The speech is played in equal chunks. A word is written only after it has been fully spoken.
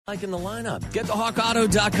Like in the lineup. Get to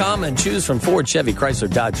hawkauto.com and choose from Ford, Chevy,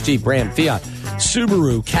 Chrysler, Dodge, Jeep, Ram, Fiat,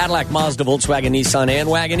 Subaru, Cadillac, Mazda, Volkswagen, Nissan, and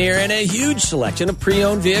Wagoneer, and a huge selection of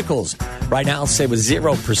pre-owned vehicles. Right now, save with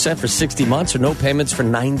 0% for 60 months or no payments for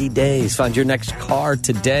 90 days. Find your next car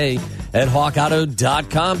today at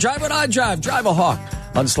hawkauto.com. Drive what I drive. Drive a Hawk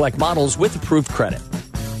on select models with approved credit.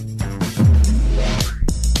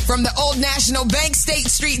 From the Old National Bank State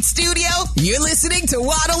Street studio, you're listening to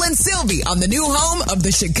Waddle and Sylvie on the new home of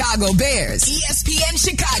the Chicago Bears. ESPN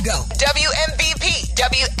Chicago, WMVP,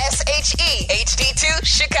 WSHE, HD2,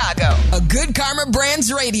 Chicago. A Good Karma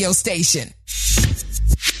Brands radio station.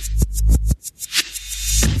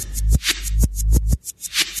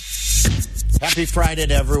 Happy Friday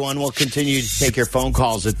to everyone. We'll continue to take your phone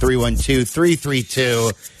calls at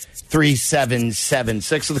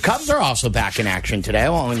 312-332-3776. So the Cubs are also back in action today.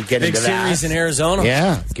 Well, I'm going to get into that. Big series in Arizona.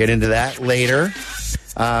 Yeah, get into that later.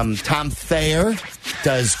 Tom Thayer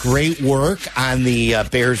does great work on the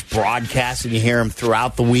Bears broadcast, and you hear him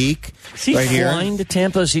throughout the week. Is he flying to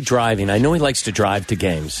Tampa or is he driving? I know he likes to drive to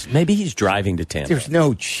games. Maybe he's driving to Tampa. There's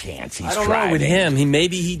no chance he's driving. I don't know with him. He may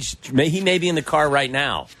be in the car right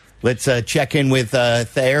now. Let's check in with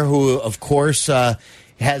Thayer, who, of course,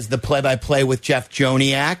 has the play-by-play with Jeff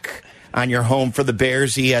Joniak on your home for the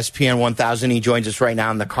Bears, ESPN 1000. He joins us right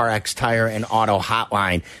now on the CarX Tire and Auto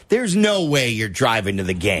Hotline. There's no way you're driving to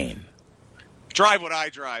the game. Drive what I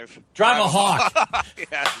drive. Drive a Hawk.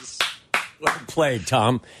 Yes. Well played,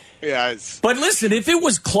 Tom. Yes. But listen, if it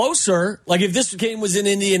was closer, like if this game was in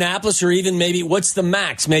Indianapolis or even maybe, what's the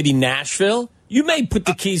max? Maybe Nashville? You may put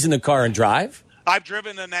the keys in the car and drive. I've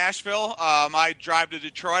driven to Nashville. I drive to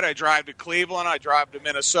Detroit. I drive to Cleveland. I drive to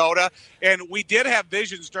Minnesota. And we did have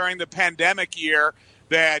visions during the pandemic year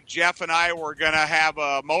that Jeff and I were going to have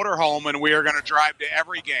a motorhome and we were going to drive to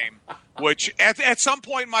every game, which at some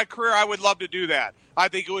point in my career, I would love to do that. I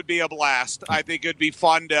think it would be a blast. I think it would be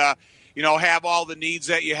fun to, have all the needs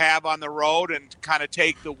that you have on the road and kind of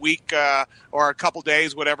take the week or a couple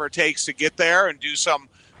days, whatever it takes to get there and do some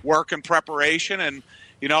work and preparation and,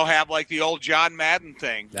 have like the old John Madden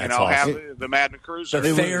thing. That's awesome. Have the Madden Cruiser.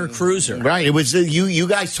 The Thayer Cruiser. Right. It was you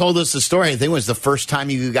guys told us the story. I think it was the first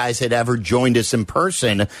time you guys had ever joined us in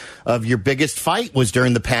person of your biggest fight was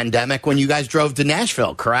during the pandemic when you guys drove to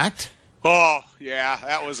Nashville, correct? Oh, yeah,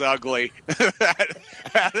 that was ugly.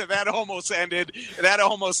 that almost ended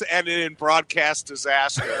in broadcast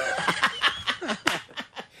disaster.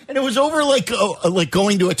 And it was over like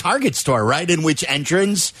going to a Target store, right? In which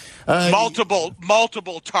entrance? Multiple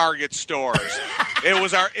Target stores. It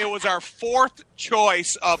was our fourth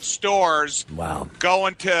choice of stores. Wow.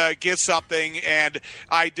 Going to get something, and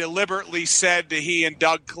I deliberately said to he and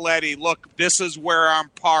Doug Coletti, "Look, this is where I'm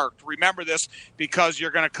parked. Remember this because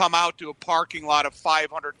you're going to come out to a parking lot of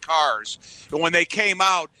 500 cars." And when they came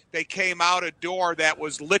out a door that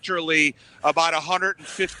was literally about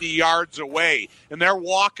 150 yards away, and they're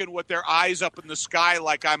walking with their eyes up in the sky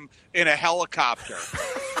like I'm in a helicopter.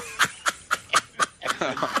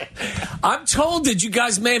 I'm told that you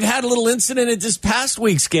guys may have had a little incident at this past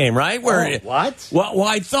week's game, right? Where what? Well,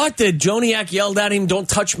 I thought that Joniak yelled at him, "Don't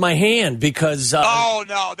touch my hand," because... oh,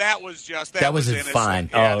 no, that was innocent.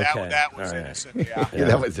 Fine. Yeah, okay. that was innocent, yeah.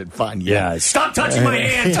 That wasn't fun. Yeah. Stop touching my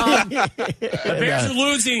hand, Tom. The Bears are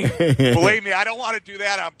losing. Believe me, I don't want to do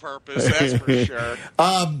that on purpose, that's for sure.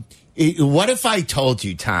 What if I told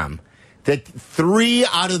you, Tom, that 3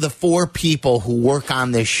 out of the 4 people who work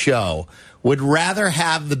on this show would rather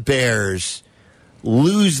have the Bears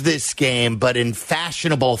lose this game, but in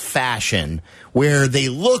fashionable fashion, where they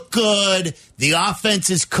look good, the offense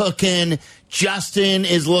is cooking, Justin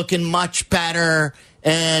is looking much better,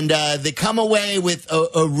 and they come away with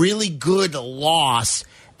a really good loss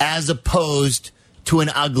as opposed to an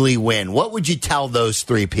ugly win? What would you tell those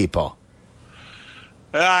 3 people?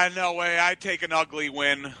 No way. I'd take an ugly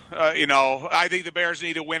win. I think the Bears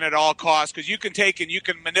need to win at all costs because you can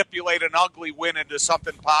manipulate an ugly win into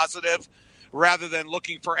something positive rather than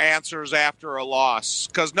looking for answers after a loss.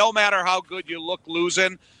 Because no matter how good you look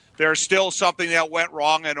losing, there's still something that went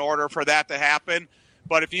wrong in order for that to happen.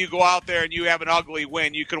 But if you go out there and you have an ugly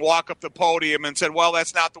win, you can walk up the podium and say, well,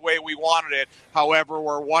 that's not the way we wanted it. However,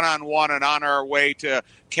 we're 1-on-1 and on our way to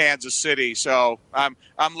Kansas City. So I'm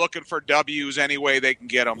looking for W's any way they can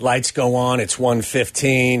get them. Lights go on. It's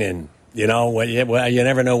 1:15, and you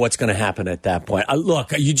never know what's going to happen at that point.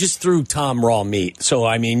 Look, you just threw Tom raw meat. So,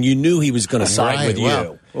 I mean, you knew he was going to side with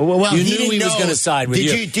you. Well, you knew he was going to side with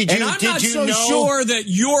you. And I'm not so sure that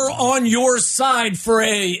you're on your side for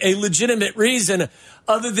a legitimate reason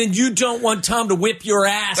other than you don't want Tom to whip your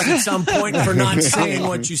ass at some point for not saying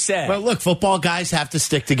what you said. But look, football guys have to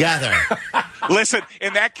stick together. Listen,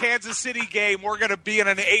 in that Kansas City game, we're going to be in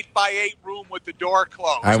an 8x8 room with the door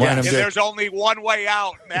closed. And there's only one way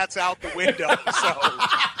out, and that's out the window. So,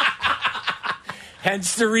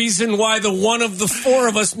 hence the reason why the one of the four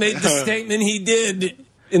of us made the statement he did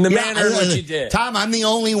in the manner in which he did. Tom, I'm the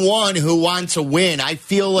only one who wants a win. I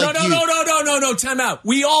feel like no. Time out.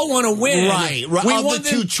 We all want to win. Right. We of the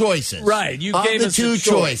two choices. Right. You of gave the us two a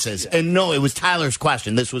choices. Yeah. And no, it was Tyler's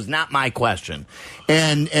question. This was not my question.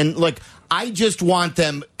 And look, I just want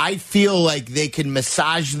them. I feel like they can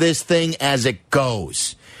massage this thing as it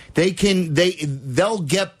goes. They'll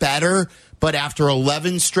get better. But after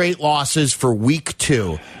 11 straight losses for week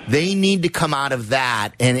 2, they need to come out of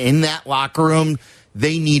that. And in that locker room,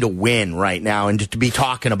 they need a win right now and to be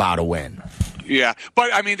talking about a win. Yeah.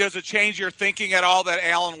 But, I mean, does it change your thinking at all that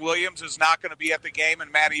Alan Williams is not going to be at the game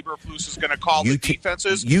and Matt Eberflus is going to call the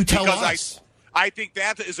defenses? You tell us. I think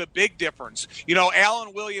that is a big difference. You know,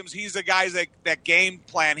 Alan Williams, he's the guy that game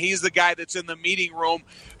plan. He's the guy that's in the meeting room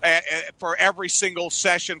for every single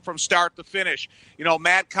session from start to finish. You know,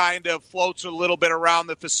 Matt kind of floats a little bit around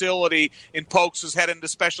the facility and pokes his head into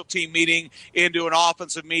special team meeting, into an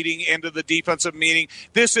offensive meeting, into the defensive meeting.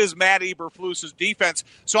 This is Matt Eberflus's defense.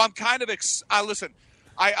 So I'm kind of listen.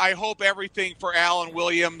 I hope everything for Alan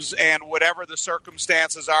Williams and whatever the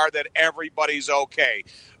circumstances are that everybody's okay.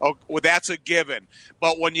 Oh, well, that's a given.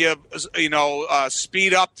 But when you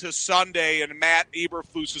speed up to Sunday and Matt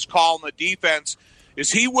Eberflus is calling the defense,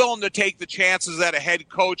 is he willing to take the chances that a head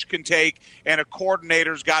coach can take and a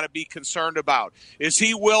coordinator's got to be concerned about? Is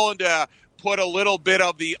he willing to put a little bit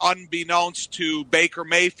of the unbeknownst to Baker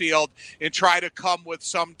Mayfield and try to come with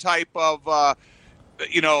some type of a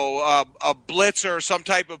blitz or some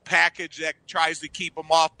type of package that tries to keep him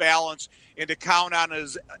off balance and to count on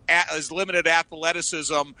his limited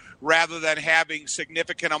athleticism rather than having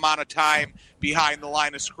significant amount of time behind the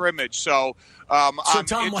line of scrimmage. So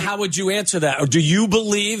Tom, how would you answer that? Or do you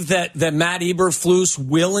believe that Matt Eberflus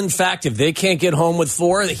will, in fact, if they can't get home with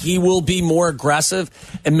 4, that he will be more aggressive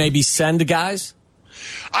and maybe send guys?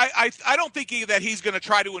 I don't think that he's going to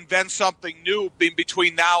try to invent something new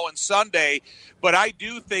between now and Sunday, but I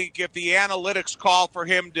do think if the analytics call for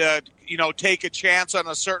him to, take a chance on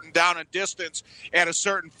a certain down and distance at a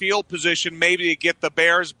certain field position, maybe to get the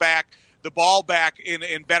Bears back, the ball back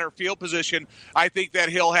in better field position, I think that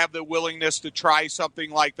he'll have the willingness to try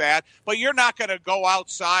something like that. But you're not going to go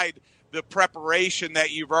outside the preparation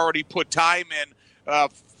that you've already put time in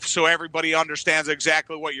so everybody understands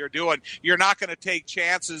exactly what you're doing. You're not going to take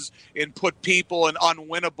chances and put people in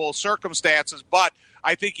unwinnable circumstances, but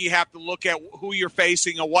I think you have to look at who you're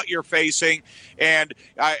facing and what you're facing. And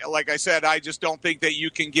like I said, I just don't think that you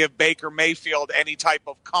can give Baker Mayfield any type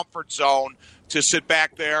of comfort zone to sit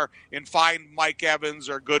back there and find Mike Evans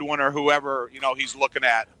or Goodwin or whoever, he's looking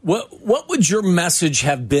at. What would your message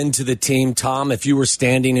have been to the team, Tom, if you were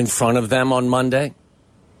standing in front of them on Monday?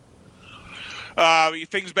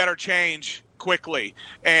 Things better change quickly.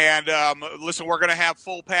 And listen, we're going to have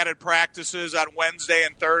full padded practices on Wednesday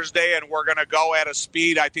and Thursday, and we're going to go at a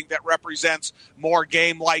speed I think that represents more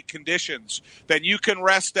game-like conditions. Then you can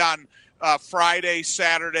rest on Friday,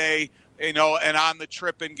 Saturday, and on the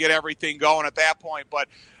trip and get everything going at that point. But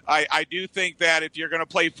I do think that if you're going to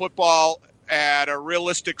play football at a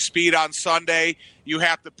realistic speed on Sunday, you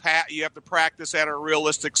have to practice at a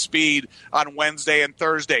realistic speed on Wednesday and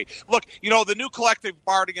Thursday. Look, the new collective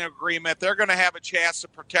bargaining agreement, they're going to have a chance to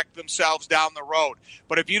protect themselves down the road.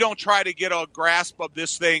 But if you don't try to get a grasp of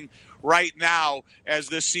this thing right now as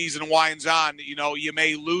this season winds on, you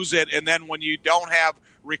may lose it. And then when you don't have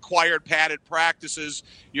required padded practices,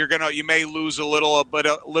 you may lose a little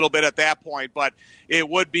bit at that point. But it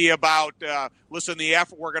would be about listen, the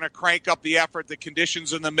effort. We're going to crank up the effort. The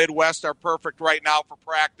conditions in the Midwest are perfect right now for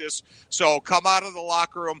practice. So come out of the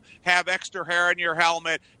locker room, have extra hair in your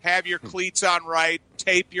helmet, have your cleats on right,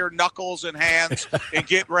 tape your knuckles and hands, and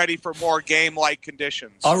get ready for more game-like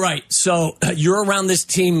conditions. All right. So you're around this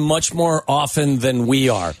team much more often than we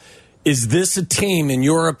are. Is this a team, in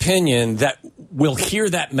your opinion, that will hear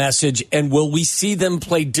that message, and will we see them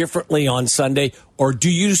play differently on Sunday, or do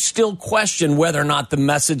you still question whether or not the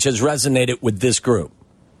message has resonated with this group?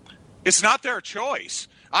 It's not their choice.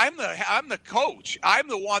 I'm the coach. I'm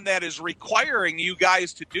the one that is requiring you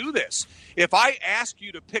guys to do this. If I ask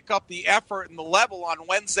you to pick up the effort and the level on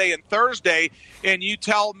Wednesday and Thursday, and you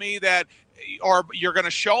tell me that, or you're going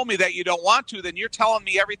to show me that you don't want to, then you're telling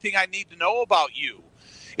me everything I need to know about you.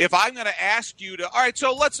 If I'm going to ask you to, all right,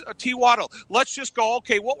 so let's T. Waddle, let's just go.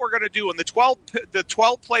 Okay, what we're going to do in the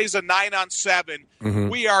 12 plays of 9 on 7,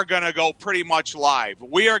 we are going to go pretty much live.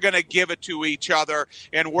 We are going to give it to each other,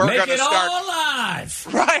 and we're going to start all live.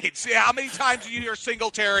 Right. See how many times you hear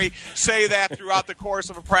Singletary say that throughout the course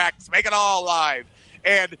of a practice? Make it all live.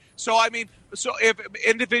 And so, so if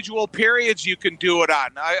individual periods you can do it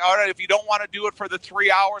on. All right, if you don't want to do it for the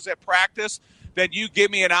 3 hours at practice, then you give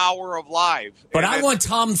me an hour of live. But I want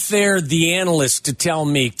Tom Thayer, the analyst, to tell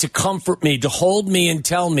me, to comfort me, to hold me and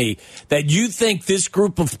tell me that you think this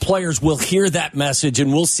group of players will hear that message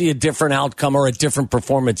and we'll see a different outcome or a different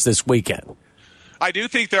performance this weekend. I do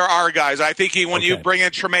think there are guys. I think when you bring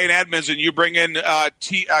in Tremaine Edmonds and you bring in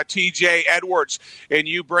T.J. Edwards and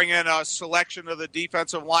you bring in a selection of the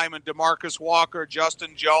defensive linemen, DeMarcus Walker,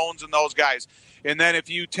 Justin Jones, and those guys. And then if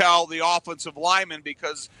you tell the offensive linemen,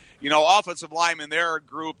 because – offensive linemen, they're a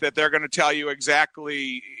group that they're going to tell you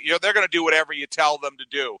exactly, they're going to do whatever you tell them to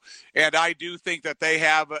do. And I do think that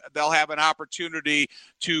they'll have an opportunity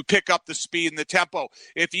to pick up the speed and the tempo.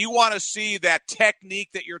 If you want to see that technique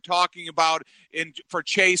that you're talking about for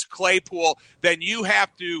Chase Claypool, then you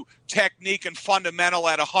have to technique and fundamental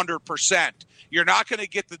at 100%. You're not going to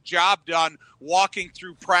get the job done walking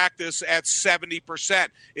through practice at 70%.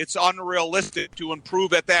 It's unrealistic to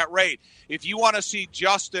improve at that rate. If you want to see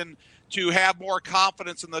Justin to have more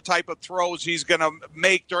confidence in the type of throws he's going to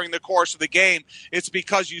make during the course of the game, it's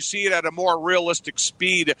because you see it at a more realistic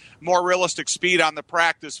speed on the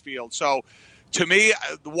practice field. So, to me,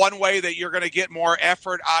 the one way that you're going to get more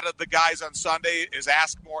effort out of the guys on Sunday is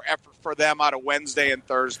ask more effort for them out of Wednesday and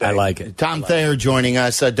Thursday. I like it. Tom Thayer joining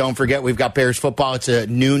us. Don't forget, we've got Bears football. It's a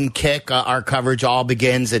noon kick. Our coverage all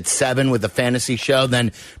begins at 7 with the fantasy show.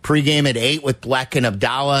 Then pregame at 8 with Bleck and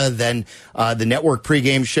Abdallah. Then the network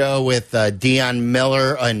pregame show with Dion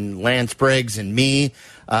Miller and Lance Briggs and me.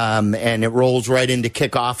 And it rolls right into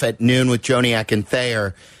kickoff at noon with Joniak and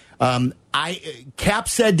Thayer. Cap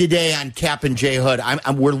said today on Cap and J Hood,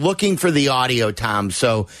 we're looking for the audio, Tom,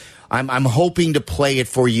 so I'm hoping to play it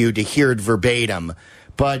for you to hear it verbatim.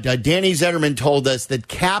 But Danny Zetterman told us that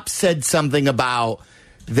Cap said something about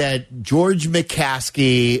that George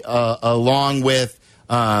McCaskey, along with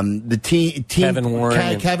the team,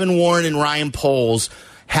 Kevin Warren and Ryan Poles,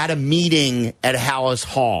 had a meeting at Hallis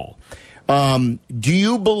Hall. Do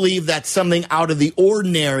you believe that's something out of the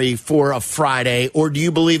ordinary for a Friday, or do you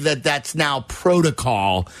believe that that's now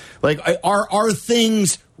protocol? Like, are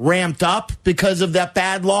things ramped up because of that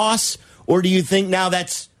bad loss, or do you think now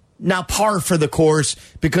that's now par for the course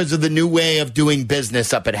because of the new way of doing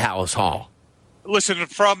business up at Hallis Hall? Listen,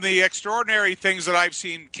 from the extraordinary things that I've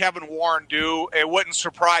seen Kevin Warren do, it wouldn't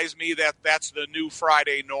surprise me that that's the new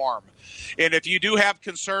Friday norm. And if you do have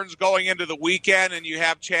concerns going into the weekend and you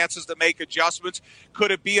have chances to make adjustments, could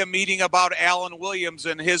it be a meeting about Alan Williams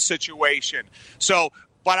and his situation? So,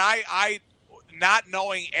 but I not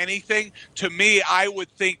knowing anything, to me, I would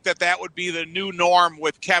think that would be the new norm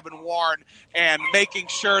with Kevin Warren and making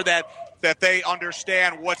sure that they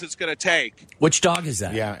understand what it's going to take. Which dog is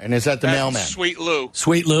that? Yeah, and is that the mailman? Sweet Lou.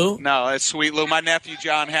 Sweet Lou? No, it's Sweet Lou. My nephew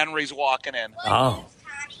John Henry's walking in. Oh.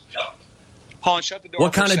 Hold on, shut the door.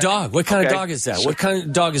 What kind of dog? What kind of dog is that? What kind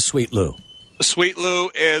of dog is Sweet Lou? Sweet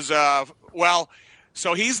Lou is,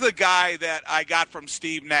 so he's the guy that I got from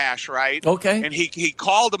Steve Nash, right? Okay. And he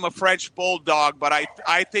called him a French bulldog, but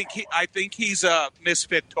I think he's a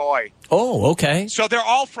misfit toy. Oh, okay. So they're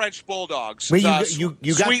all French bulldogs. Wait, you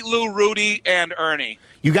got Sweet Lou, Rudy, and Ernie.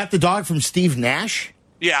 You got the dog from Steve Nash?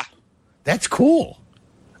 Yeah. That's cool.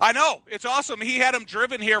 I know. It's awesome. He had him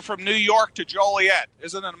driven here from New York to Joliet.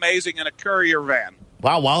 Isn't it amazing, in a courier van?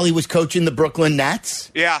 Wow, while he was coaching the Brooklyn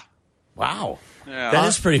Nets? Yeah. Wow. Yeah. That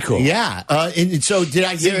is pretty cool. Yeah. And so did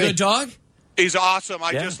I hear a good dog? He's awesome.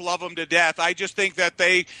 I just love him to death. I just think that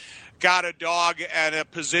they got a dog at a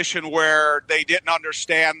position where they didn't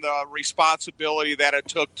understand the responsibility that it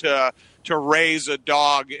took to raise a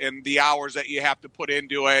dog and the hours that you have to put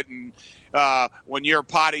into it. And when you're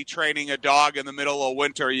potty training a dog in the middle of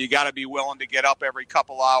winter, you got to be willing to get up every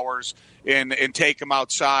couple hours and take him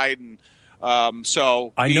outside. And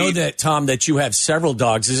so I know that, Tom, that you have several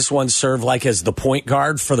dogs. Does this one serve like as the point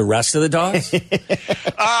guard for the rest of the dogs?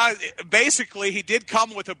 Basically, he did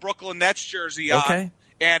come with a Brooklyn Nets jersey on. Okay.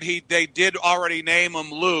 And they did already name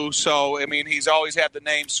him Lou, so, I mean, he's always had the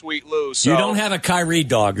name Sweet Lou. So. You don't have a Kyrie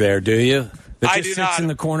dog there, do you? That I just do sits not. in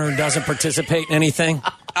the corner and doesn't participate in anything?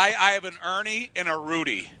 I have an Ernie and a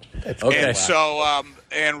Rudy. Okay. And so,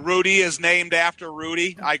 and Rudy is named after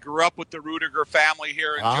Rudy. I grew up with the Rudiger family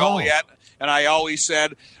here in Joliet, and I always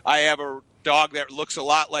said I have a dog that looks a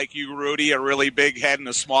lot like you, Rudy, a really big head and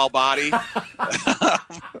a small body.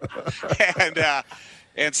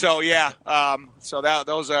 And so, yeah,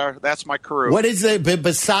 that's my crew. What is it,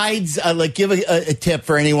 besides, give a tip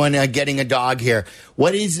for anyone getting a dog here.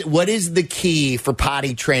 What is the key for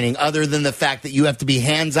potty training other than the fact that you have to be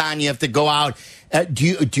hands-on, you have to go out? Do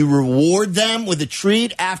you reward them with a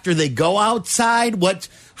treat after they go outside?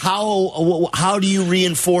 How do you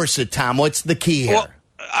reinforce it, Tom? What's the key here? Well,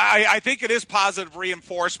 I think it is positive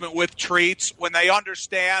reinforcement with treats. When they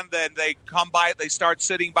understand that they come by, they start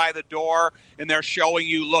sitting by the door and they're showing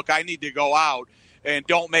you, look, I need to go out and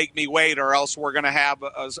don't make me wait or else we're going to have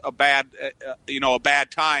a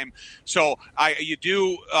bad time. So you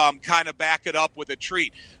do kind of back it up with a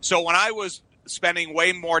treat. So when I was spending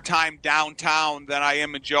way more time downtown than I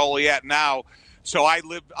am in Joliet now, so I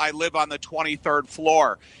live on the 23rd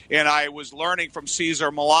floor, and I was learning from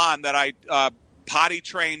Cesar Millan that I potty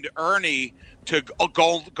trained Ernie to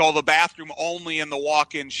go to the bathroom only in the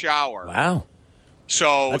walk-in shower. Wow.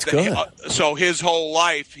 So that's good. So his whole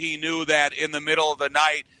life, he knew that in the middle of the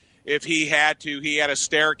night, if he had to, he had a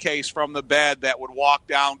staircase from the bed that would walk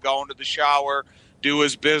down, go into the shower, do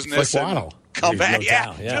his business, like Waddle. Come back. No Yeah,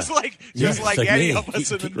 doubt, yeah. just like me. any of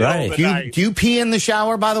us in the middle of the night. Do you pee in the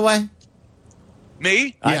shower, by the way?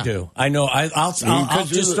 Me? I do. I know. I'll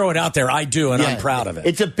just throw it out there. I do, and I'm proud of it.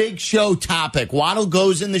 It's a big show topic. Waddle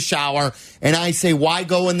goes in the shower, and I say, why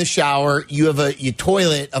go in the shower? You have your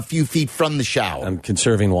toilet a few feet from the shower. I'm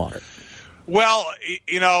conserving water. Well,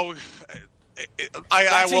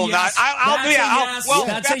 I will not.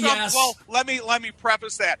 That's a yes. Well, let me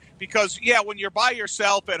preface that because when you're by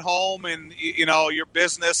yourself at home and your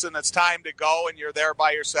business and it's time to go and you're there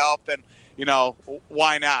by yourself, then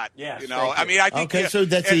why not? Yeah. I mean, I think so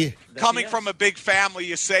that's coming from a big family,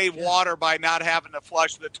 you save water by not having to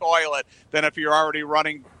flush the toilet than if you're already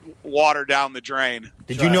running water down the drain.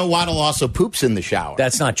 Did you know Waddle also poops in the shower?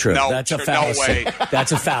 That's not true. No, that's a fallacy. No way.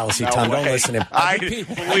 That's a fallacy, Tom. No Don't way. listen to him. I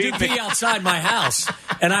do pee outside my house,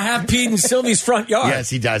 and I have peed in Sylvie's front yard. Yes,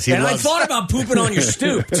 he does. I thought about pooping on your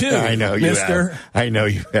stoop, too. I know you mister. have. I know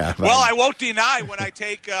you have. Well, I won't deny when I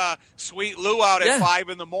take Sweet Lou out at 5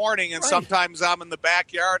 in the morning, and sometimes I'm in the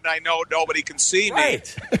backyard and I know nobody can see me.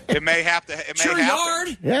 Right. It may have to. It may your happen.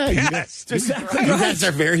 yard. Yeah, Yes. Exactly. You guys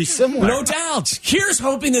are very similar. No doubt. Here's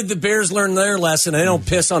hoping that the Bears learn their lesson and they don't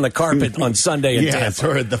piss on the carpet on Sunday in Tampa.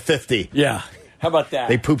 Or the 50. Yeah. How about that?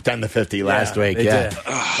 They pooped on the 50 last week. They Yeah. did.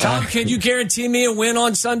 Tom, can you guarantee me a win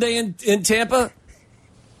on Sunday in Tampa?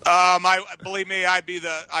 Believe me, I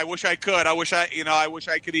wish I could. I wish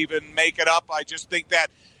I could even make it up. I just think that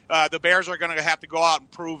the Bears are going to have to go out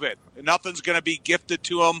and prove it. Nothing's going to be gifted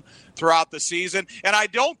to them throughout the season, and I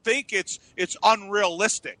don't think it's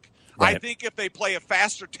unrealistic. Right. I think if they play a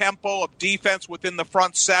faster tempo of defense within the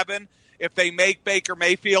front seven, if they make Baker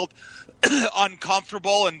Mayfield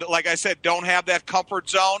uncomfortable and, like I said, don't have that comfort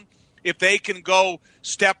zone, if they can go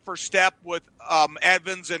step for step with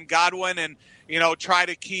Evans and Godwin and try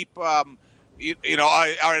to keep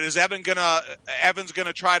is Evans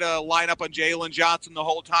gonna try to line up on Jalen Johnson the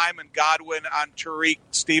whole time and Godwin on Tariq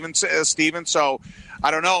Stevens? So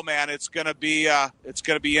I don't know, man. It's gonna be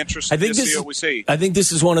interesting to see what we see. I think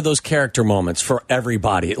this is one of those character moments for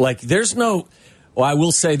everybody. Like, there's no. Well, I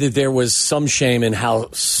will say that there was some shame in how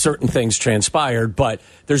certain things transpired, but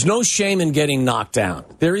there's no shame in getting knocked down.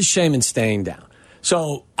 There is shame in staying down.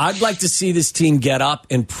 So I'd like to see this team get up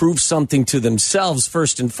and prove something to themselves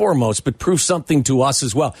first and foremost, but prove something to us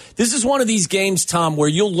as well. This is one of these games, Tom, where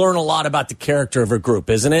you'll learn a lot about the character of a group,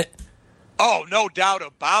 isn't it? Oh, no doubt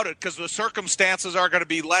about it, because the circumstances are going to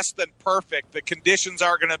be less than perfect. The conditions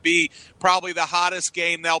are going to be probably the hottest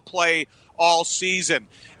game they'll play all season.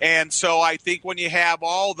 And so I think when you have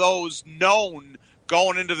all those known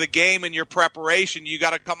going into the game in your preparation, you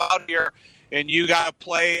got to come out here and you got to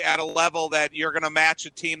play at a level that you're going to match a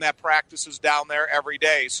team that practices down there every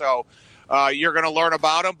day. So you're going to learn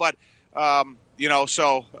about them, but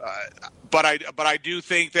but I do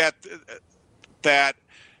think that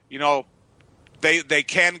they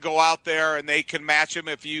can go out there and they can match them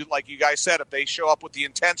if you, like you guys said, if they show up with the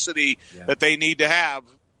intensity that they need to have.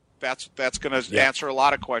 That's going to answer a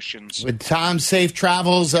lot of questions. With Tom, safe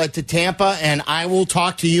travels to Tampa, and I will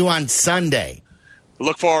talk to you on Sunday.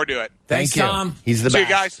 Look forward to it. Thanks, Tom. He's the See best.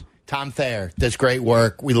 you guys. Tom Thayer does great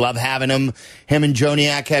work. We love having him. Him and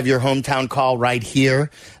Joniak have your hometown call right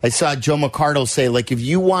here. I saw Joe McCardle say, if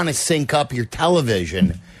you want to sync up your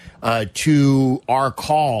television to our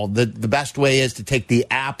call, the best way is to take the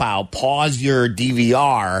app out, pause your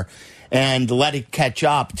DVR, and let it catch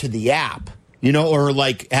up to the app. Or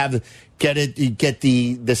have get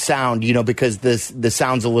the sound, because the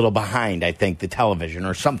sound's a little behind, I think, the television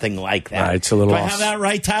or something like that. Right, it's a little Do I have that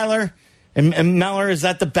right, Tyler? And Meller, is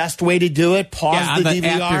that the best way to do it? Pause the DVR?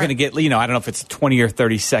 App, you're going to get, I don't know if it's a 20 or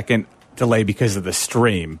 30 second delay because of the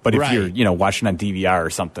stream, but if you're, watching on DVR or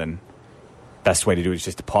something, best way to do it is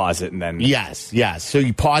just to pause it and then. Yes. So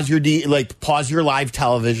you pause your live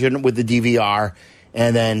television with the DVR,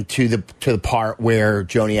 and then to the part where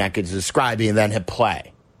Joniak is describing, and then hit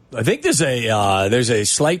play. I think there's a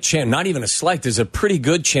slight chance, not even a slight, there's a pretty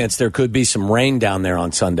good chance there could be some rain down there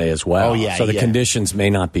on Sunday as well. Oh, yeah. So the conditions may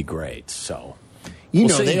not be great. So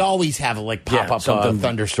they always have pop-up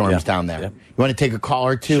thunderstorms down there. Yeah. You want to take a call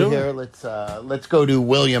or two here? Let's go to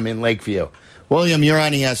William in Lakeview. William, you're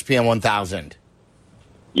on ESPN 1000.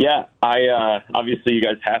 Yeah, I obviously you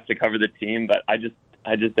guys have to cover the team, but I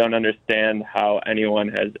just don't understand how anyone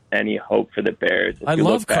has any hope for the Bears. I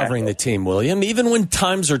love covering the team, William. Even when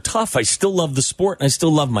times are tough, I still love the sport and I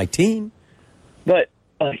still love my team. But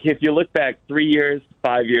if you look back 3 years,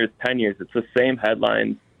 5 years, 10 years, it's the same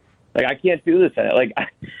headlines. I can't do this.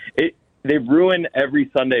 They've ruined every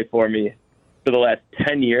Sunday for me for the last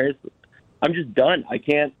 10 years. I'm just done. I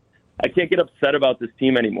can't get upset about this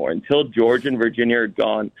team anymore. Until Georgia and Virginia are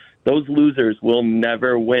gone, those losers will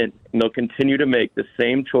never win. And they'll continue to make the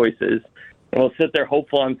same choices. And we'll sit there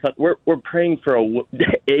hopeful on Sunday. We're praying for a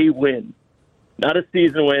win, not a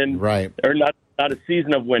season win, right? Or not a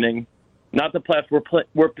season of winning, not the playoffs.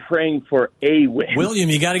 We're praying for a win. William,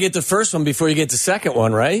 you got to get the first one before you get the second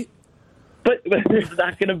one, right? But there's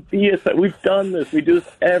not going to be a. We've done this. We do this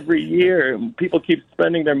every year. People keep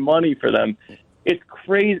spending their money for them. It's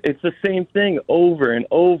crazy. It's the same thing over and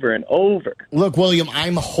over and over. Look, William,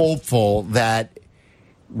 I'm hopeful that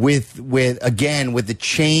with the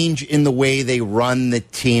change in the way they run the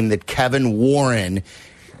team, that Kevin Warren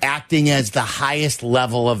acting as the highest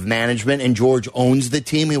level of management, and George owns the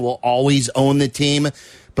team. He will always own the team.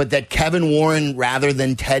 But that Kevin Warren, rather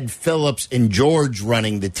than Ted Phillips and George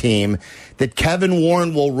running the team, that Kevin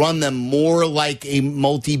Warren will run them more like a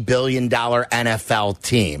multi-billion-dollar NFL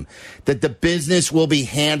team, that the business will be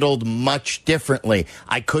handled much differently.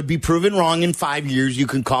 I could be proven wrong in 5 years. You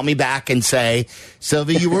can call me back and say,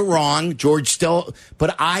 Sylvia, you were wrong. George still.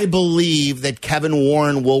 But I believe that Kevin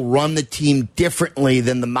Warren will run the team differently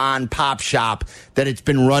than the mom-pop shop that it's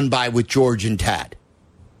been run by with George and Ted.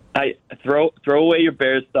 I throw away your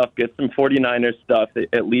Bears stuff, get some 49ers stuff.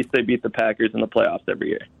 At least they beat the Packers in the playoffs every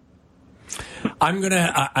year. I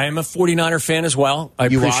am a 49er fan as well. I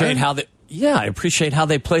appreciate how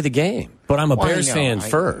they play the game. But I'm a Bears fan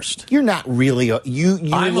first. You're not really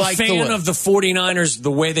I'm a fan of the 49ers,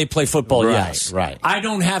 the way they play football, yes. Right. I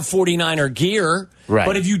don't have 49er gear. Right.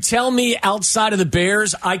 But if you tell me outside of the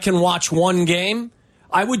Bears I can watch one game,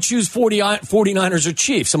 I would choose 49ers or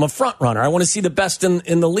Chiefs. I'm a front runner. I want to see the best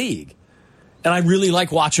in the league. And I really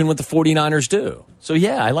like watching what the 49ers do. So,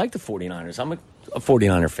 yeah, I like the 49ers. I'm a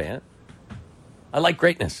 49er fan. I like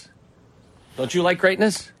greatness. Don't you like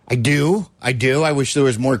greatness? I do. I wish there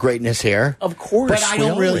was more greatness here. Of course. But I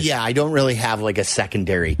don't really have a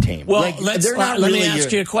secondary team. Well, let me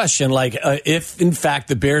ask you a question. If, in fact,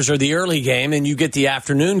 the Bears are the early game and you get the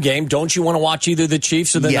afternoon game, don't you want to watch either the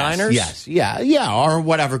Chiefs or the Niners? Yes. Yeah, or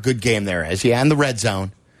whatever good game there is. Yeah, and the red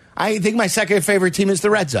zone. I think my second favorite team is the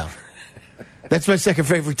red zone. That's my second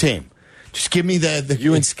favorite team. Just give me the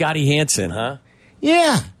You and Scotty Hansen, huh?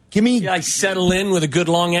 Yeah. Give me. I settle in with a good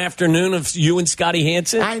long afternoon of you and Scotty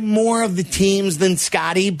Hansen. I'm more of the teams than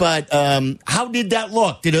Scotty, but how did that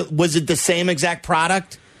look? Was it the same exact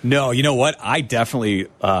product? No, you know what? I definitely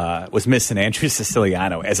was missing Andrew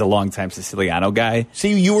Siciliano as a longtime Siciliano guy.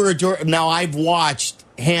 See, you were now I've watched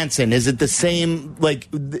Hansen. Is it the same?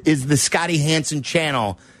 Is the Scotty Hansen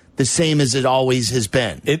channel the same as it always has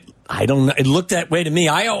been? I don't know. It looked that way to me.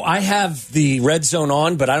 I have the red zone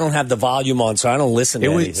on, but I don't have the volume on, so I don't listen to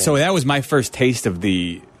anything. So that was my first taste of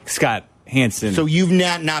the Scott Hansen. So you've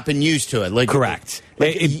not been used to it. Correct.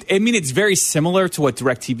 It's very similar to what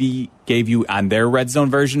DirecTV gave you on their red zone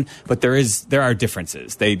version, but there are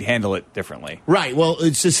differences. They handle it differently. Right. Well,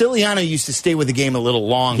 Siciliano used to stay with the game a little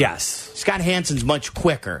longer. Yes. Scott Hansen's much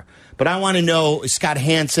quicker. But I want to know, Scott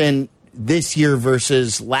Hansen this year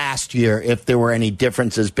versus last year, if there were any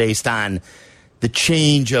differences based on the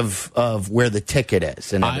change of where the ticket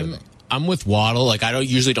is and everything. I'm with Waddle. I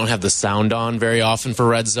usually don't have the sound on very often for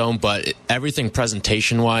Red Zone, but everything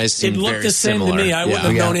presentation-wise seemed very similar. It looked the same to me. I wouldn't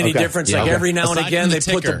have known any difference. Every now and again, they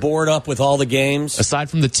put the board up with all the games. Aside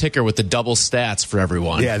from the ticker with the double stats for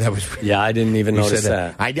everyone. Yeah, that was. Yeah, I didn't even notice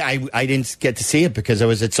that. I didn't get to see it because I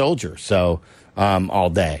was at Soldier all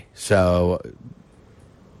day. So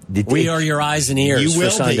We are your eyes and ears You will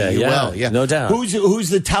for Sunday. You will, yeah. No doubt. Who's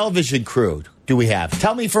the television crew do we have?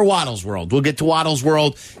 Tell me for Waddle's World. We'll get to Waddle's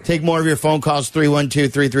World. Take more of your phone calls,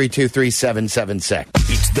 312-332-3776.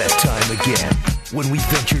 It's that time again when we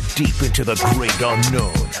venture deep into the great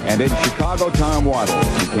unknown. And in Chicago, Tom Waddle.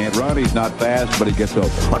 He can't run, he's not fast, but he gets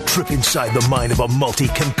open. A trip inside the mind of a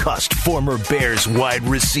multi-concussed former Bears wide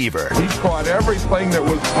receiver. He caught everything that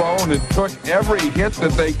was thrown and took every hit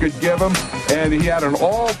that they could give him, and he had an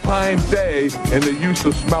all-time day in the use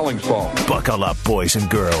of smelling salt. Buckle up, boys and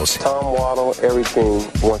girls. Tom Waddle, every team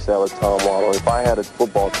wants to have a Tom Waddle. If I had a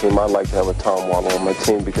football team, I'd like to have a Tom Waddle on my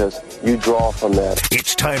team because you draw from that.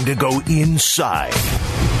 It's time to go inside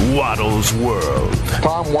Waddle's World.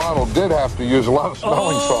 Tom Waddle did have to use a lot of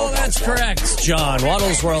smelling salt. That's correct, John.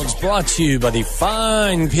 Waddle's World is brought to you by the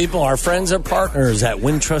fine people, our friends and partners at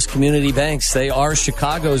Wintrust Community Banks. They are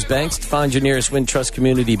Chicago's banks. To find your nearest Wintrust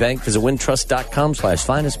Community Bank, visit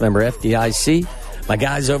wintrust.com/finest, member FDIC. My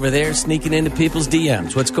guys over there sneaking into people's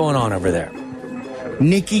DMs. What's going on over there?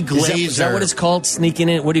 Nikki Glazer. Is that what it's called? Sneaking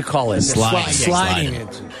in? What do you call it? Sliding.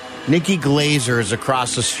 Nikki Glazer is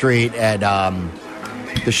across the street at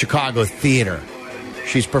the Chicago Theater.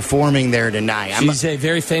 She's performing there tonight. She's a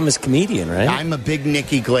very famous comedian, right? I'm a big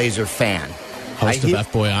Nikki Glazer fan. Host of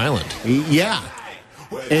F-Boy Island. Yeah.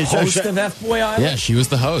 Host of F-Boy Island? Yeah, she was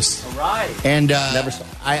the host. All right. And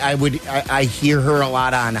I hear her a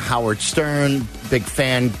lot on Howard Stern. Big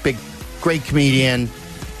fan, great comedian.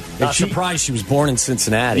 Not surprised she was born in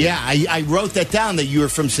Cincinnati. Yeah, I wrote that down that you were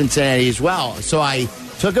from Cincinnati as well. So I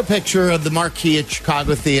took a picture of the marquee at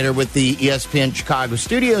Chicago Theater with the ESPN Chicago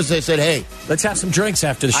studios. I said, hey, let's have some drinks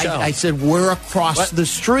after the show. I said, we're across the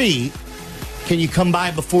street. Can you come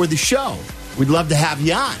by before the show? We'd love to have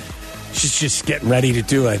you on. She's just getting ready to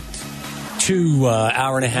do a 2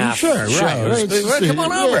 hour and a half show. Right. Come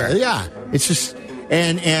on over. Yeah. It's just,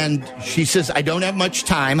 and she says, I don't have much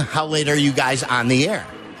time. How late are you guys on the air?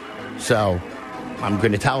 So I'm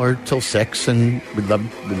going to tell her till 6, and we'd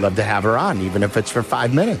love to have her on, even if it's for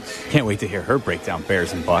 5 minutes. Can't wait to hear her break down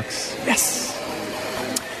Bears and Bucs. Yes.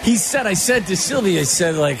 I said to Sylvia, I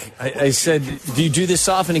said, do you do this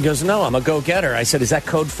often? He goes, no, I'm a go-getter. I said, is that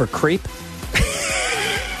code for creep?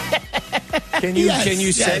 Can you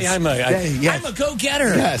say I'm a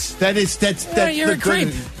go-getter? Yes, that's you're a creep.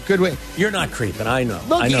 Good way. You're not creeping. I know.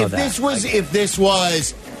 Look, I know if this was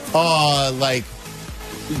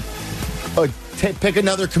pick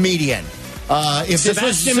another comedian. If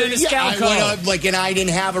Sebastian this was and I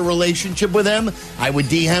didn't have a relationship with him, I would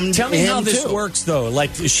DM him. Tell me how this works, though.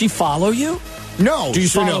 Like, does she follow you? No. Do you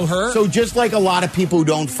follow her? So just like a lot of people who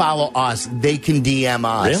don't follow us, they can DM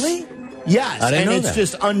us. Really? Yes. I didn't know it's that.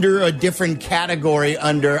 just under a different category.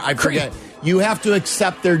 I forget. You have to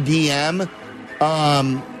accept their DM.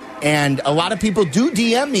 And a lot of people do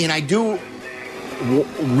DM me, and I do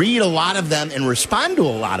read a lot of them and respond to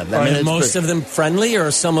a lot of them. Are most of them friendly,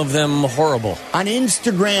 or some of them horrible? On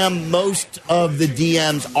Instagram, most of the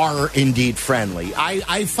DMs are indeed friendly.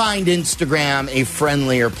 I find Instagram a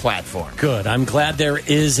friendlier platform. Good. I'm glad there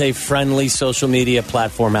is a friendly social media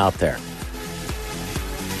platform out there.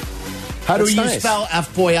 How do you spell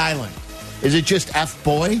F-Boy Island? Is it just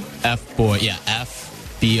F-Boy? F-Boy, yeah,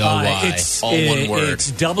 F-B-O-Y, all one word.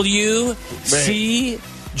 It's W-C-G.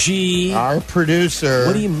 Our producer.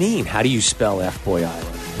 What do you mean? How do you spell F-Boy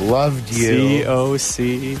Island? Loved you.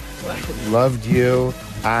 C-O-C. Loved you.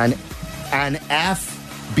 On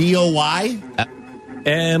F-B-O-Y?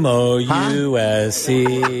 M-O-U-S-C.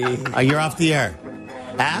 You're off the air.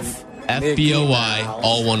 F-B-O-Y,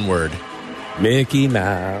 all one word. Mickey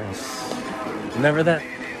Mouse. Remember that?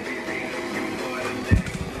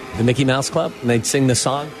 The Mickey Mouse Club? And they'd sing the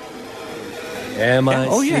song?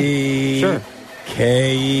 M-I-C-K-E-Y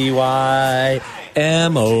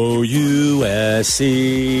M-O-U-S-C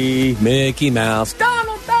Mickey Mouse.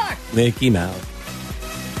 Donald Duck. Mickey Mouse.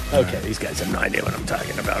 Okay, these guys have no idea what I'm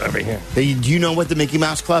talking about over here. Do you know what the Mickey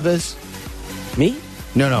Mouse Club is? Me?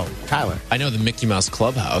 No, Tyler. I know the Mickey Mouse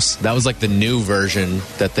Clubhouse. That was like the new version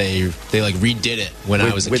that they like redid it when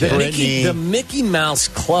I was a kid. The Mickey Mouse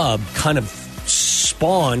Club kind of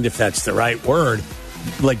spawned, if that's the right word,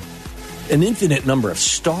 like an infinite number of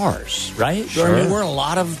stars, right? Sure. I mean, we're a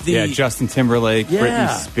lot of the... Yeah, Justin Timberlake, Britney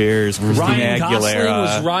Spears, Christina Aguilera.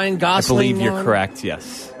 Was Ryan Gosling? I believe you're correct,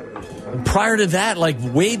 yes. Prior to that, like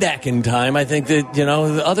way back in time, I think that, the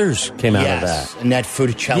others came out of that. Annette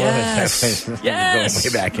Funicello. Yes. Going way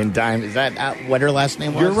back in time. Is that what her last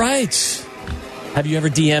name was? You're right. Have you ever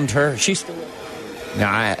DM'd her? She's still... No,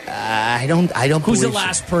 I don't Who's the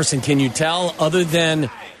last person, can you tell, other than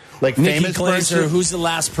like Nikki famous Glazer, person? who's the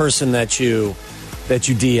last person that you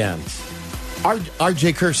DM'd?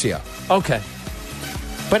 R.J. Curcio. Okay.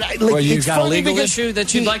 But Well, you got a legal issue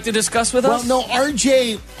that you'd like to discuss with us? Well, no,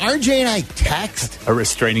 RJ and I text. A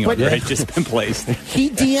restraining order had just been placed. He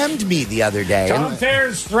DM'd me the other day. Tom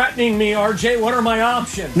Thayer's threatening me, RJ. What are my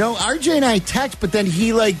options? No, RJ and I text, but then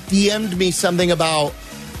he DM'd me something about.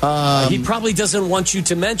 He probably doesn't want you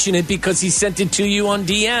to mention it because he sent it to you on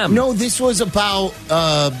DM. No, this was about.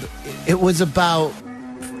 It was about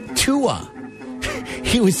Tua.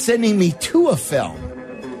 He was sending me Tua film.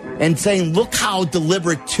 And saying, look how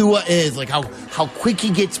deliberate Tua is, like how quick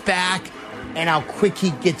he gets back and how quick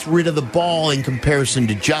he gets rid of the ball in comparison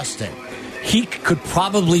to Justin. He could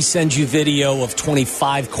probably send you video of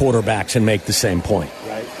 25 quarterbacks and make the same point.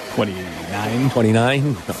 Right. 29? 29?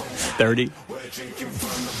 No. 30?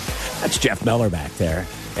 That's Jeff Meller back there.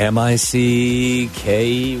 Mickey.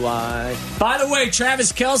 By the way,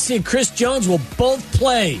 Travis Kelce and Chris Jones will both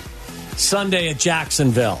play Sunday at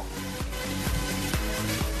Jacksonville.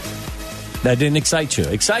 That didn't excite you.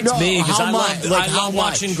 Excites me because I love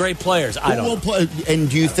watching great players. I don't know. And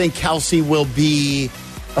do you think Kelce will be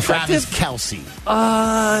Travis Kelce?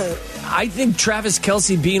 I think Travis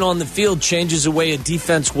Kelce being on the field changes the way a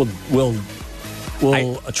defense will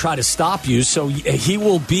try to stop you. So he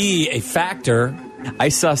will be a factor. I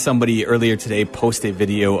saw somebody earlier today post a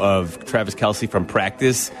video of Travis Kelce from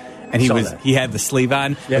practice, and he had the sleeve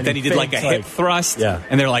on, but then he did like a hip thrust,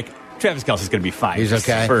 and they're like, Travis Kelce's going to be fine. He's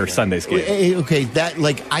okay for Sunday's game. Okay, that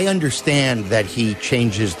I understand that he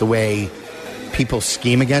changes the way people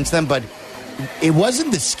scheme against them, but it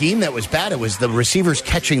wasn't the scheme that was bad. It was the receivers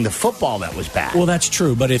catching the football that was bad. Well, that's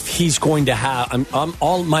true, but if he's going to have,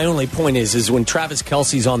 my only point is when Travis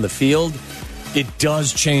Kelce's on the field, it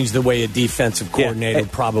does change the way a defensive coordinator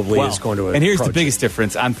is going to. And here's the biggest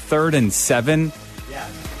difference: on 3rd and 7,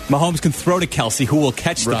 Mahomes can throw to Kelce, who will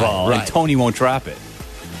catch the ball, and Tony won't drop it.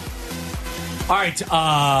 All right,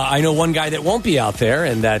 I know one guy that won't be out there,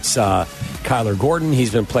 and that's Kyler Gordon.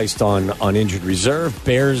 He's been placed on injured reserve.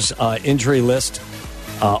 Bears injury list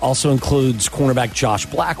also includes cornerback Josh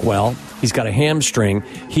Blackwell. He's got a hamstring.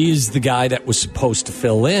 He's the guy that was supposed to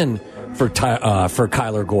fill in for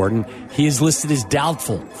Kyler Gordon. He is listed as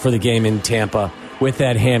doubtful for the game in Tampa with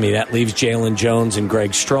that hammy. That leaves Jalen Jones and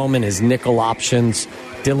Greg Stroman as nickel options.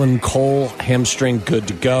 Dylan Cole, hamstring, good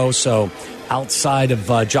to go. So outside of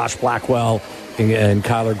Josh Blackwell and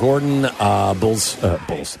Kyler Gordon,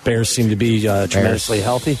 Bears seem to be tremendously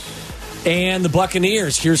healthy. And the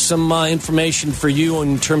Buccaneers, here's some information for you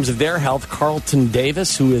in terms of their health. Carlton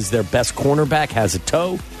Davis, who is their best cornerback, has a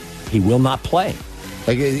toe. He will not play.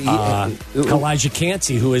 Elijah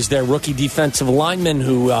Cansey, who is their rookie defensive lineman,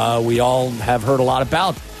 who we all have heard a lot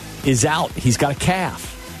about, is out. He's got a calf.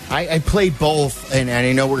 I played both, and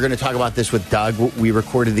I know we're going to talk about this with Doug. We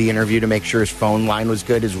recorded the interview to make sure his phone line was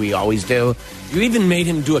good, as we always do. You even made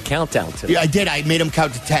him do a countdown today. Yeah, I did. I made him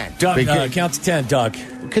count to 10. Doug, count to 10, Doug.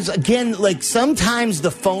 Because, again, sometimes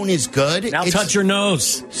the phone is good. Now touch your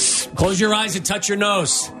nose. Close your eyes and touch your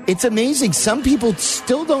nose. It's amazing. Some people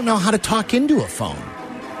still don't know how to talk into a phone.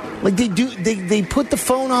 They put the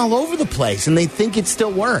phone all over the place, and they think it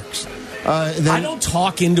still works. I don't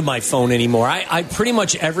talk into my phone anymore. I pretty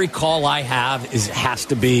much every call I have has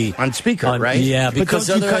to be on speaker, right? Yeah, because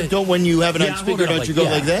don't when you have it on speaker, don't you go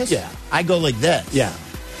like this? Yeah, I go like this. Yeah.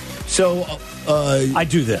 So I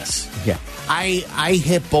do this. Yeah, I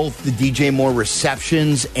hit both the DJ Moore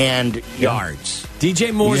receptions and yards.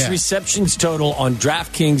 DJ Moore's receptions total on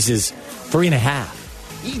DraftKings is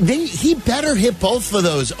 3.5. He better hit both of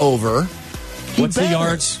those over. What's the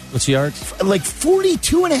yards? Like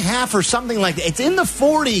 42.5 or something like that. It's in the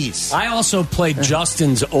 40s. I also played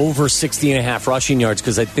Justin's over 60.5 rushing yards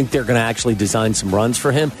because I think they're going to actually design some runs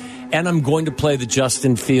for him. And I'm going to play the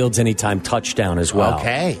Justin Fields anytime touchdown as well.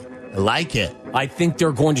 Okay. I like it. I think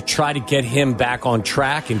they're going to try to get him back on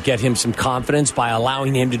track and get him some confidence by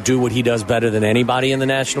allowing him to do what he does better than anybody in the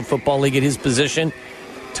National Football League at his position,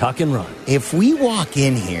 tuck and run. If we walk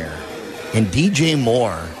in here and DJ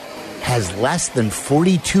Moore has less than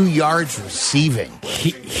 42 yards receiving,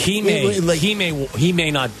 he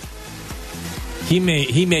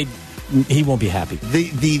won't be happy.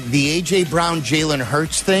 The AJ Brown Jalen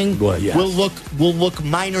Hurts thing will look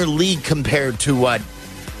minor league compared to what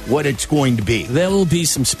it's going to be. There will be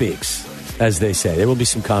some speaks, as they say. There will be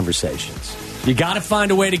some conversations. You got to find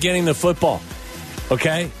a way to get him the football,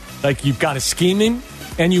 okay? Like, you've got to scheme him,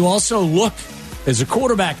 and you also look as a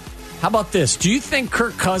quarterback. How about this? Do you think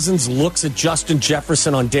Kirk Cousins looks at Justin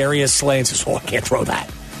Jefferson on Darius Slay and says, I can't throw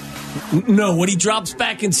that? No, when he drops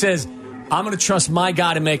back and says, I'm going to trust my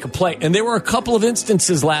guy to make a play. And there were a couple of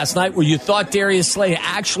instances last night where you thought Darius Slay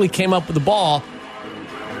actually came up with the ball,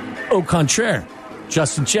 Au contraire,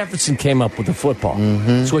 Justin Jefferson came up with the football.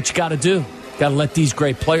 That's what you got to do. Got to let these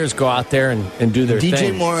great players go out there and do their thing.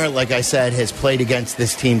 DJ Moore, like I said, has played against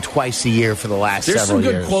this team twice a year for the last several years.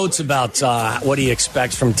 There's some good quotes about what he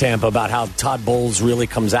expects from Tampa, about how Todd Bowles really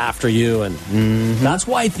comes after you. And that's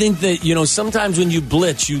why I think that, sometimes when you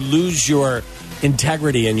blitz, you lose your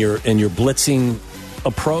integrity in your blitzing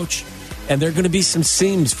approach. And there are going to be some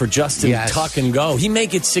seams for Justin to tuck and go. He may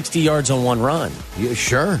get 60 yards on one run. Yeah,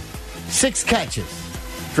 sure. 6 catches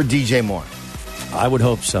for DJ Moore. I would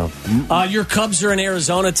hope so. Your Cubs are in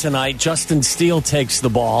Arizona tonight. Justin Steele takes the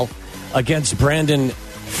ball against Brandon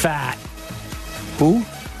Fat. Who?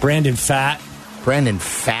 Brandon Fat. Brandon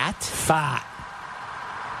Fat? Fat.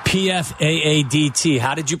 P-F-A-A-D-T.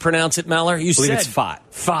 How did you pronounce it, Meller? You said it's Fat.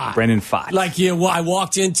 Fat. Brandon Fat. Like, I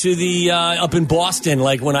walked into the, up in Boston,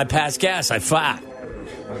 like when I passed gas, I fat.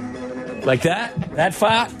 Like that? That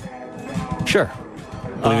fat? Sure.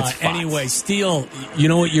 Anyway, Steele, you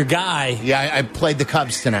know what, your guy... Yeah, I played the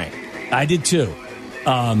Cubs tonight. I did too.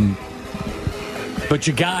 But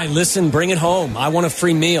your guy, listen, bring it home. I want a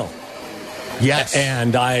free meal. Yes.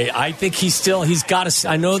 And I think he's got a...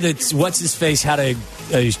 I know that What's-His-Face had a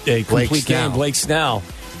complete game, Blake Snell,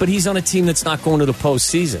 but he's on a team that's not going to the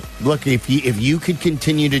postseason. Look, if you could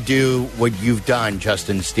continue to do what you've done,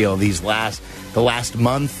 Justin Steele, the last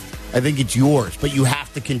month, I think it's yours. But you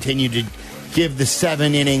have to continue to give the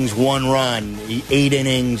 7 innings, 1 run, 8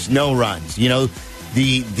 innings, no runs.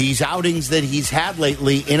 These outings that he's had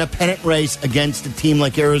lately in a pennant race against a team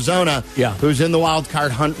like Arizona, who's in the wild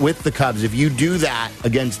card hunt with the Cubs. If you do that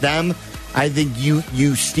against them, I think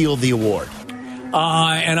you steal the award.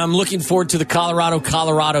 And I'm looking forward to the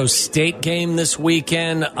Colorado State game this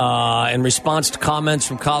weekend. In response to comments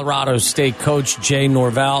from Colorado State coach Jay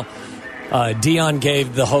Norvell, Dion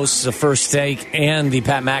gave the hosts of First Take and the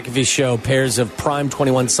Pat McAfee Show pairs of Prime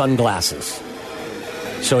 21 sunglasses.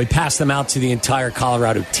 So he passed them out to the entire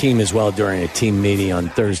Colorado team as well during a team meeting on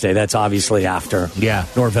Thursday. That's obviously after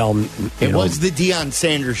Norvell. It was the Deion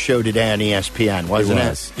Sanders show today on ESPN, wasn't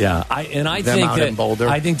it? Yeah. I think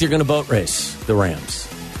they're going to boat race the Rams.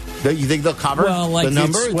 You think they'll cover the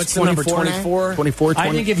number? What's the number, 24? 24, 20?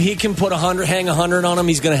 I think if he can hang 100 on them,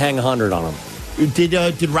 he's going to hang 100 on them.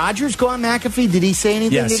 Did Rodgers go on McAfee? Did he say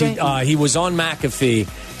anything today? Yes, he was on McAfee.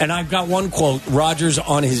 And I've got one quote. Rodgers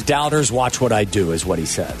on his doubters, watch what I do, is what he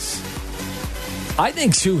says. I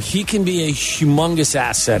think, too, he can be a humongous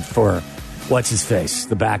asset for, what's-his-face,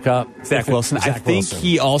 the backup? Zach Wilson. I think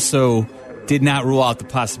he also did not rule out the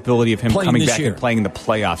possibility of him coming back and playing in the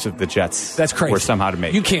playoffs if the Jets were somehow to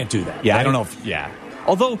make it. You can't do that. Yeah, right? I don't know if,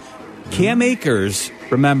 Although, Cam Akers,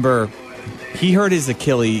 remember... He hurt his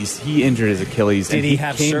Achilles. He injured his Achilles. Did he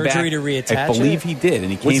have surgery to reattach it? I believe he did,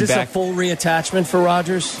 and he came back. Was this a full reattachment for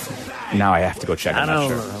Rodgers? Now I have to go check. I don't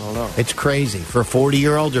know. It's crazy for a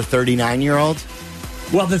 40-year-old or 39-year-old.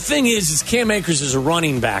 Well, the thing is Cam Akers is a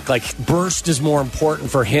running back. Like, burst is more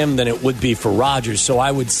important for him than it would be for Rodgers. So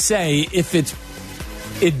I would say it'd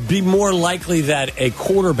be more likely that a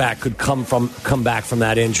quarterback could come back from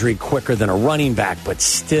that injury quicker than a running back. But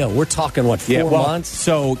still, we're talking, 4 months?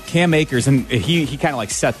 So Cam Akers, and he kind of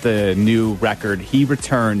like set the new record. He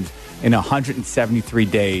returned in 173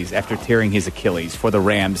 days after tearing his Achilles for the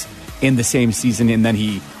Rams in the same season. And then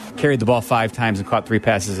he carried the ball 5 times and caught 3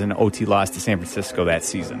 passes in an OT loss to San Francisco that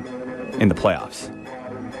season in the playoffs.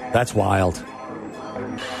 That's wild.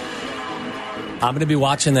 I'm going to be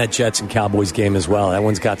watching that Jets and Cowboys game as well. That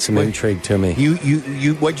one's got some intrigue to me.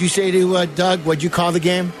 You what'd you say to Doug? What'd you call the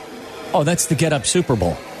game? Oh, that's the Get Up Super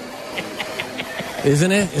Bowl.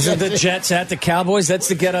 Isn't it? Isn't the Jets at the Cowboys? That's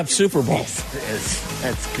the Get Up Super Bowl.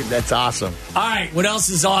 That's awesome. All right, what else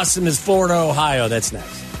is awesome is Florida, Ohio. That's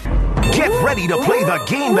next. Get ready to play the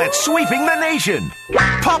game that's sweeping the nation.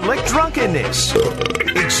 Public drunkenness.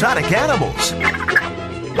 Exotic animals.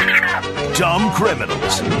 Dumb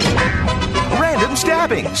criminals. Random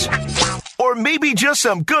stabbings. Or maybe just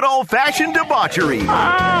some good old-fashioned debauchery.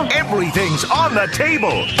 Everything's on the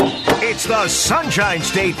table. It's the Sunshine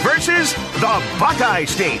State versus the Buckeye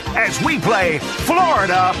State as we play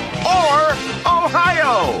Florida or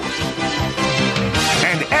Ohio.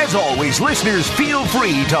 And as always, listeners, feel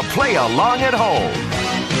free to play along at home.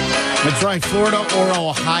 That's right. Florida or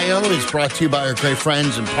Ohio is brought to you by our great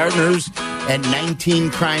friends and partners at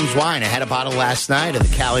 19 Crimes Wine. I had a bottle last night of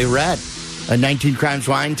the Cali Red. 19 Crimes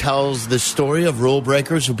Wine tells the story of rule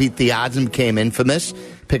breakers who beat the odds and became infamous.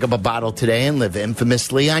 Pick up a bottle today and live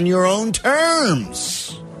infamously on your own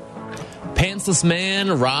terms. Pantsless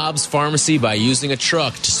man robs pharmacy by using a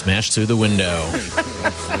truck to smash through the window.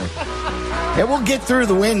 It will get through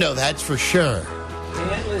the window, that's for sure.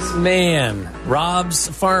 Pantless man robs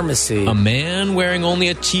a pharmacy. A man wearing only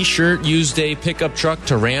a T-shirt used a pickup truck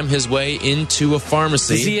to ram his way into a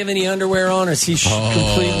pharmacy. Does he have any underwear on, or is he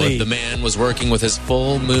completely... The man was working with his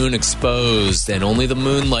full moon exposed and only the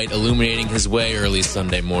moonlight illuminating his way early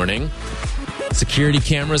Sunday morning. Security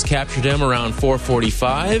cameras captured him around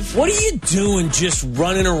 4:45. What are you doing just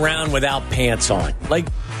running around without pants on? Like,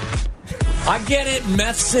 I get it,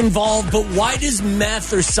 meth's involved, but why does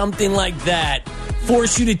meth or something like that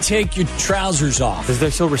force you to take your trousers off? Because they're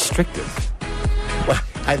so restrictive.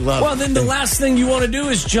 I love. Well, then the last thing you want to do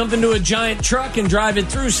is jump into a giant truck and drive it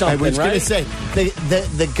through something, I was right? going to say,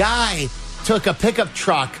 the guy took a pickup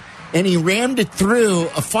truck and he rammed it through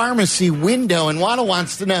a pharmacy window, and Waddle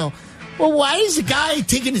wants to know, well, why is the guy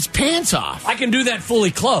taking his pants off? I can do that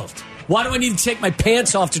fully clothed. Why do I need to take my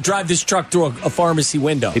pants off to drive this truck through a pharmacy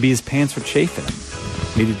window? Maybe his pants were chafing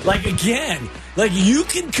him. Like, again, like you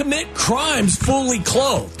can commit crimes fully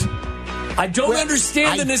clothed. I don't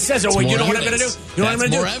understand the necessity. Well, you know what I'm going to do? You know what I'm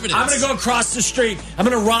going to do? Evidence. I'm going to go across the street. I'm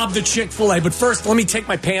going to rob the Chick-fil-A. But first, let me take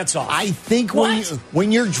my pants off. I think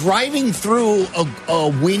when you're driving through a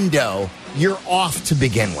window, you're off to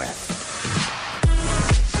begin with.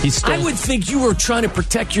 I would think you were trying to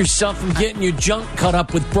protect yourself from getting your junk cut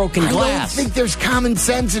up with broken glass. I don't think there's common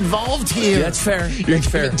sense involved here. That's fair. You're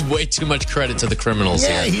giving way too much credit to the criminals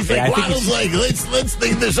Yeah, here. he's like, Waddle's like, let's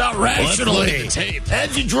think this out rationally. Let's look at the tape.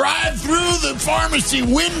 As you drive through the pharmacy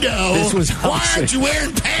window, why aren't you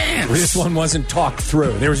wearing pants? This one wasn't talked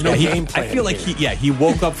through. There was no game plan. I feel like he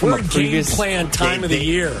woke up from We're a previous game plan time of the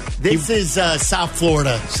year. This is South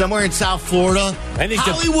Florida. Somewhere in South Florida. I think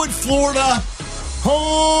Hollywood, Florida.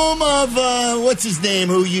 Home of, what's his name,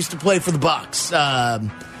 who used to play for the Bucs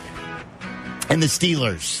and the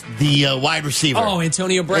Steelers, the wide receiver. Oh,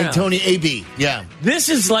 Antonio Brown. Antonio A.B., yeah. This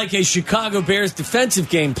is like a Chicago Bears defensive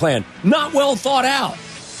game plan. Not well thought out.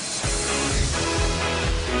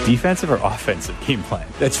 defensive or offensive game plan.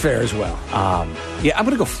 That's fair as well. Yeah, I'm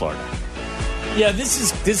going to go Florida. Yeah, this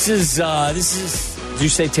is. Did you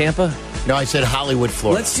say Tampa? No, I said Hollywood,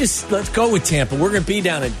 Florida. Let's go with Tampa. We're going to be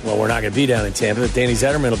down in. Well, we're not going to be down in Tampa. Danny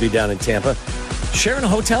Zetterman will be down in Tampa, sharing a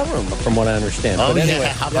hotel room, from what I understand. Oh, but anyway,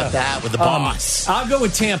 yeah. How about that with the boss? I'll go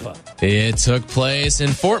with Tampa. It took place in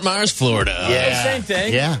Fort Myers, Florida. Yeah, same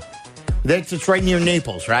thing. Yeah, it's right near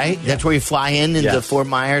Naples, right? Yeah. That's where you fly into Fort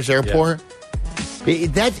Myers Airport.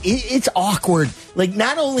 Yeah. It's awkward. Like,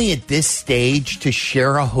 not only at this stage to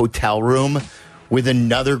share a hotel room with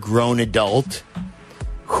another grown adult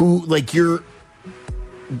who, like, you're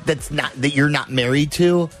not married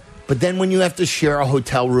to, but then when you have to share a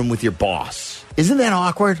hotel room with your boss, isn't that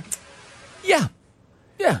awkward? Yeah.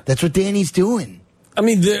 That's what Danny's doing. I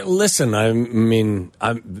mean, listen.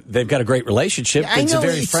 They've got a great relationship. It's a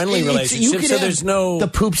very friendly relationship. So there's no the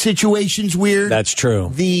poop situation's weird. That's true.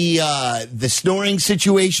 The snoring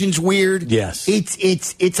situation's weird. Yes.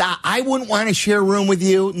 It's. I wouldn't want to share a room with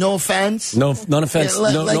you. No offense. No offense.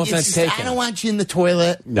 No offense taken. I don't want you in the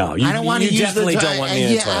toilet. No, I don't want to use definitely don't want me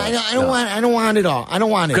in the toilet. I don't want it all. I don't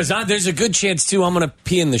want it because there's a good chance too. I'm going to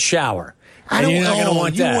pee in the shower. You're not going to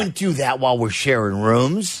want that. You wouldn't do that while we're sharing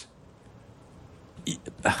rooms.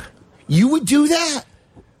 You would do that?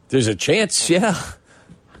 There's a chance, yeah.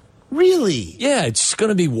 Really? Yeah, it's going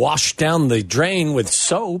to be washed down the drain with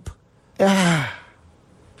soap. Do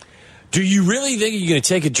you really think you're going to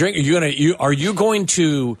take a drink? Are you going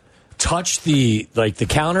to touch the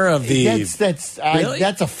counter of the? Really?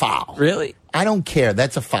 That's a foul. Really? I don't care.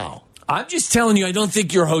 That's a foul. I'm just telling you. I don't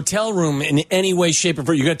think your hotel room in any way, shape, or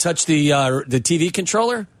form. You're going to touch the TV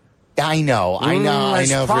controller. I know.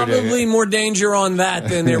 There's probably more danger on that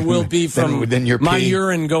than there will be from my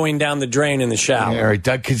urine going down the drain in the shower. All right,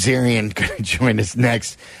 Doug Kazarian going to join us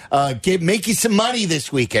next. Make you some money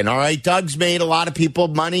this weekend, all right? Doug's made a lot of people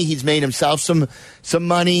money. He's made himself some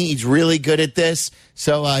money. He's really good at this.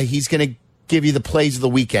 So he's going to give you the plays of the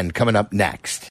weekend coming up next.